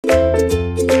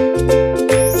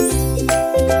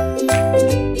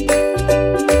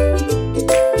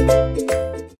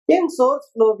In source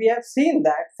flow, we have seen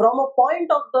that from a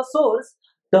point of the source,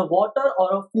 the water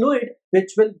or a fluid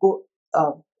which will go,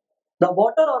 the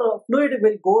water or a fluid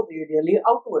will go radially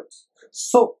outwards.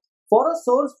 So, for a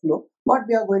source flow, what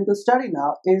we are going to study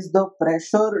now is the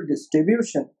pressure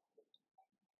distribution.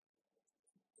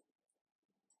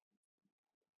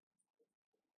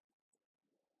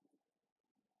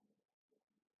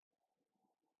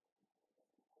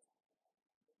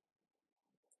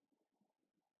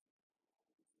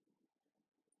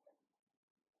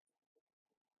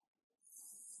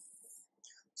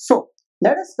 So,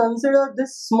 let us consider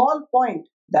this small point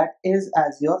that is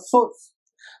as your source.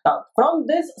 Now, from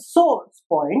this source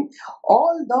point,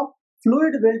 all the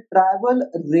fluid will travel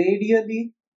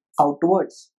radially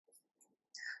outwards.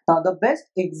 Now, the best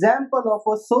example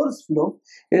of a source flow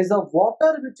is the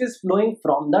water which is flowing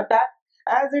from the tap.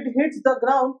 As it hits the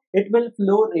ground, it will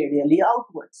flow radially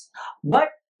outwards. But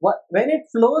when it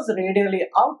flows radially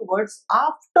outwards,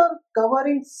 after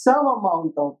covering some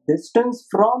amount of distance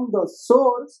from the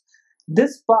source,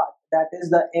 this part, that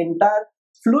is the entire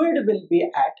fluid, will be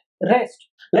at rest.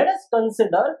 Let us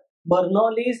consider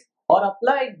Bernoulli's or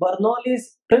apply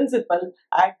Bernoulli's principle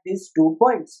at these 2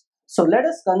 points. So let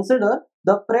us consider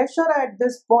the pressure at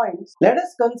this point. Let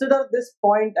us consider this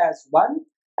point as 1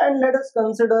 and let us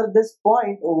consider this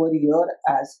point over here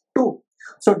as 2.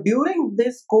 So during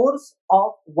this course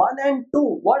of 1 and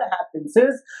 2, what happens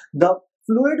is the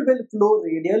fluid will flow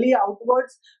radially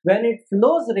outwards. When it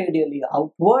flows radially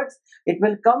outwards, it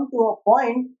will come to a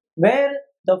point where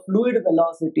the fluid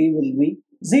velocity will be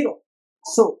 0.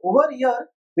 So over here,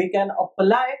 we can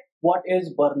apply what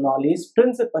is Bernoulli's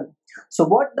principle. So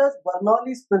what does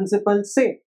Bernoulli's principle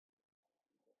say?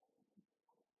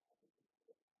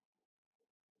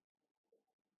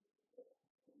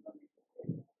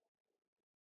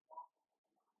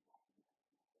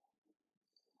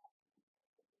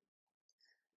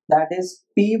 That is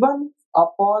P1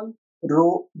 upon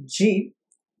rho G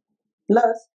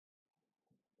plus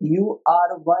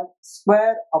UR1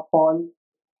 square upon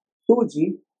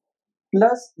 2G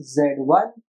plus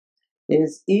Z1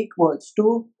 is equals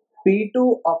to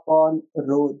P2 upon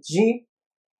rho G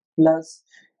plus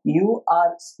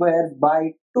UR square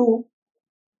by 2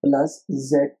 plus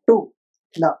Z2.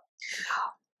 Now,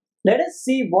 let us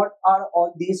see what are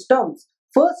all these terms.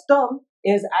 First term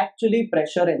is actually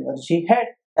pressure energy head,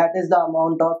 that is the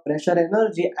amount of pressure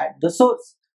energy at the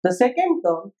source. The second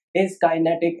term is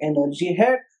kinetic energy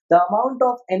head, the amount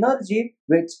of energy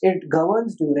which it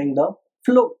governs during the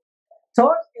flow.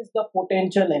 Third is the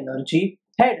potential energy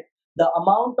head, the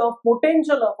amount of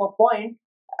potential of a point,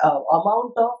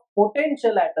 amount of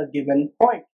potential at a given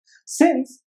point.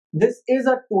 Since this is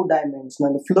a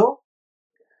two-dimensional flow,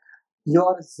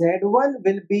 your Z1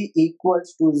 will be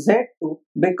equals to Z2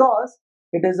 because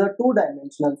it is a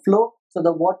two-dimensional flow. So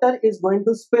the water is going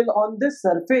to spill on this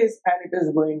surface and it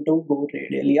is going to go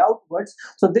radially outwards.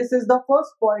 So this is the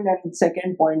first point and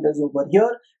second point is over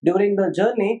here. During the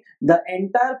journey, the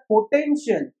entire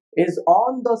potential is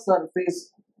on the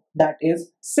surface, that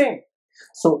is same.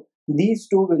 So these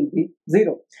two will be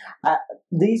 0.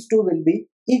 These two will be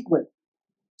equal.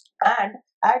 And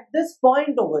at this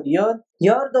point over here,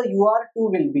 the UR2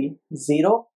 will be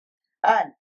 0,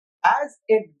 and as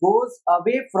it goes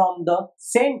away from the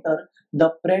center,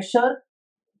 the pressure,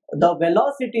 the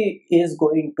velocity is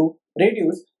going to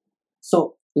reduce.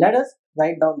 So let us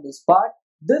write down this part.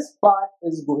 This part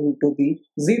is going to be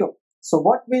 0. So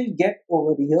what we'll get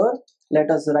over here,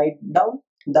 let us write down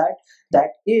that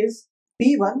is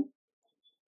P1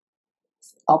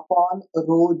 upon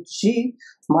rho G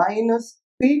minus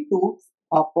P2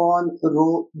 upon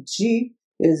rho G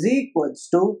is equals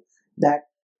to that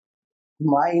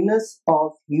minus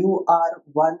of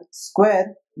UR1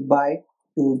 square by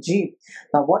 2G.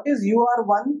 Now what is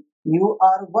UR1?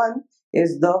 UR1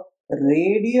 is the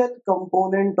radial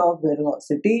component of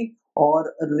velocity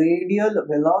or radial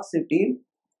velocity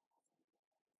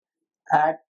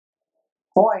at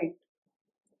point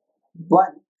 1,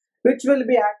 which will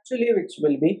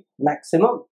be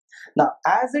maximum. Now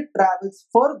as it travels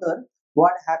further,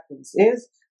 what happens is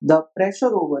the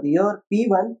pressure over here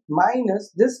P1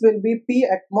 minus this will be P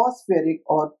atmospheric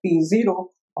or P0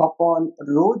 upon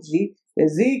rho G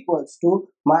is equals to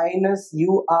minus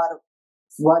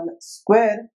UR1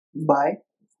 square by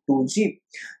 2G.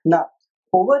 Now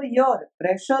over here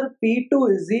pressure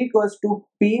P2 is equals to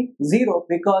P0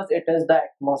 because it is the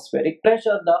atmospheric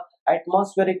pressure. The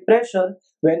atmospheric pressure,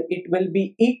 when it will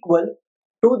be equal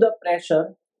to the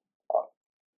pressure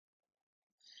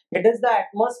It is the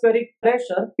atmospheric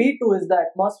pressure. P2 is the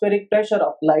atmospheric pressure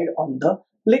applied on the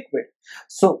liquid.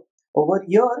 So over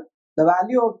here, the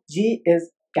value of G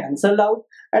is cancelled out,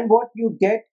 and what you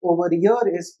get over here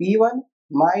is P1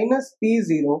 minus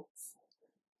P0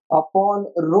 upon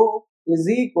rho is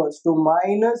equals to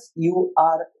minus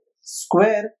UR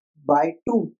square by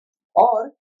 2,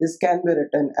 or this can be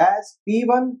written as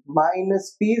P1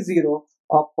 minus P0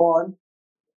 upon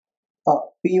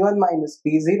P1 minus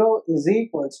P0 is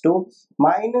equals to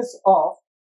minus of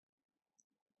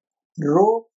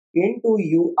rho into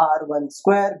UR1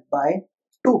 square by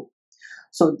 2.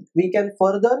 So we can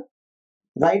further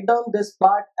write down this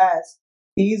part as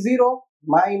P0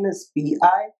 minus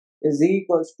Pi is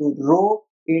equals to rho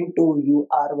into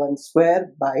UR1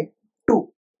 square by 2.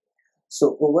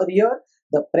 So over here,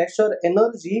 the pressure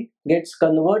energy gets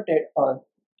converted, or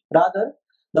rather,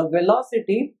 the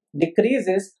velocity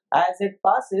decreases as it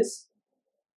passes.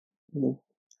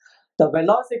 The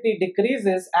velocity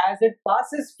decreases as it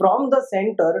passes from the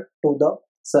center to the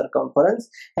circumference.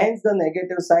 Hence, the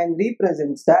negative sign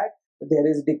represents that there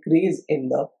is decrease in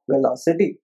the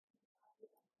velocity.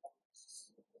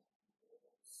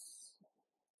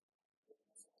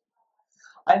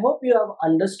 I hope you have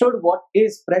understood what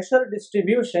is pressure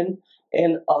distribution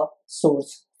in a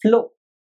source flow.